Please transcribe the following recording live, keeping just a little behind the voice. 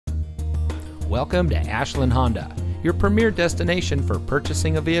Welcome to Ashland Honda, your premier destination for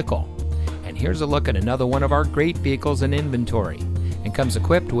purchasing a vehicle. And here's a look at another one of our great vehicles in inventory, and comes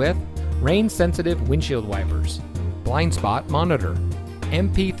equipped with rain-sensitive windshield wipers, blind spot monitor,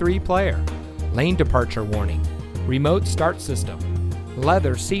 MP3 player, lane departure warning, remote start system,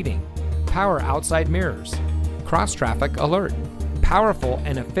 leather seating, power outside mirrors, cross-traffic alert, powerful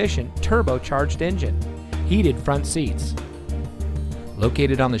and efficient turbocharged engine, heated front seats.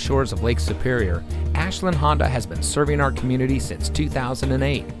 Located on the shores of Lake Superior, Ashland Honda has been serving our community since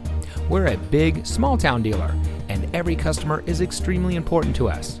 2008. We're a big, small-town dealer, and every customer is extremely important to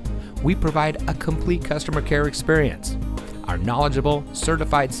us. We provide a complete customer care experience. Our knowledgeable,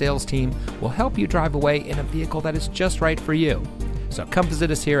 certified sales team will help you drive away in a vehicle that is just right for you. So come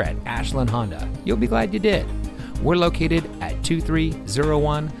visit us here at Ashland Honda. You'll be glad you did. We're located at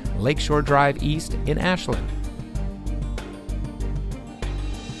 2301 Lakeshore Drive East in Ashland.